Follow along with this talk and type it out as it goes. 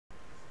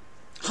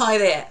Hi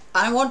there,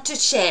 I want to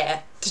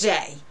share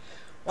today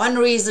one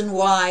reason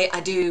why I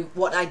do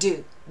what I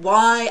do,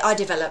 why I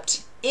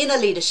developed Inner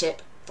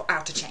Leadership for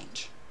Outer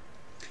Change.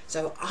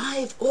 So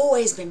I've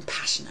always been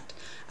passionate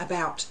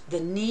about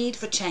the need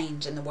for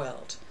change in the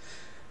world,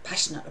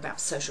 passionate about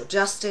social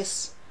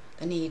justice,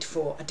 the need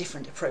for a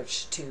different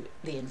approach to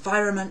the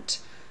environment.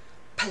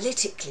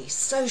 Politically,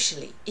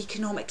 socially,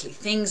 economically,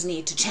 things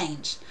need to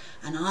change,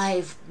 and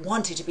I've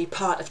wanted to be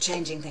part of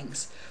changing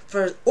things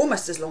for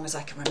almost as long as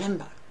I can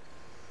remember.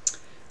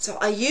 So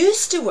I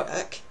used to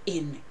work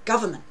in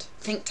government,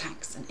 think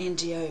tanks and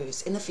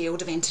NGOs in the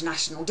field of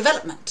international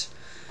development.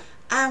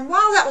 And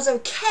while that was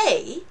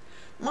okay,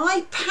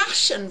 my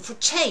passion for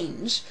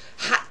change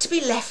had to be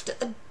left at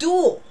the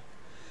door.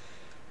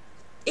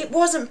 It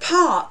wasn't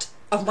part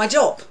of my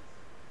job,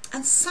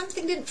 and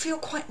something didn't feel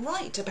quite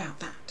right about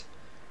that.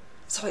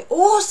 So I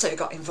also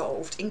got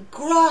involved in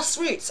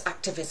grassroots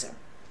activism,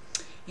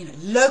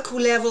 local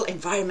level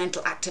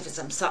environmental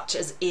activism, such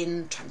as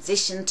in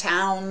transition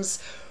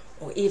towns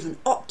or even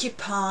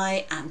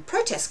Occupy and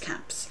protest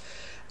camps.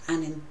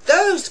 And in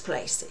those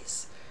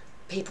places,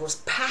 people's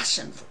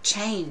passion for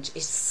change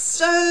is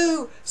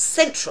so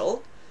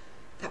central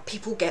that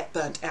people get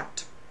burnt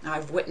out. Now,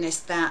 I've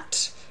witnessed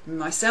that in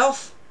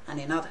myself and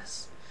in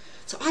others.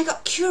 So I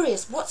got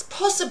curious what's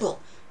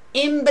possible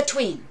in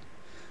between,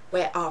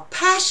 where our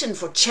passion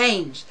for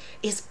change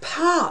is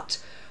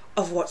part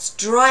of what's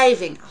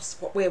driving us,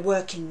 what we're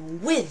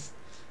working with,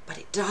 but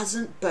it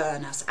doesn't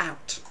burn us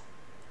out.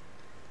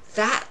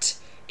 That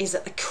is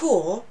at the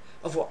core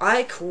of what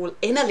I call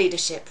Inner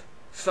Leadership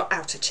for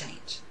Outer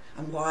Change,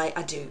 and why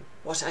I do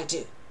what I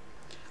do.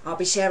 I'll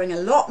be sharing a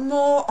lot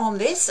more on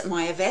this at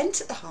my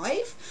event at the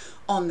Hive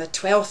on the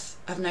 12th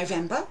of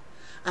November,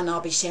 and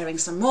I'll be sharing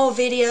some more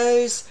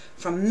videos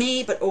from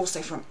me, but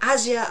also from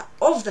Asia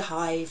of the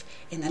Hive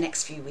in the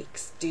next few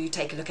weeks. Do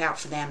take a look out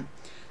for them.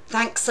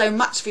 Thanks so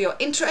much for your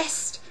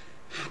interest.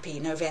 Happy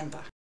November.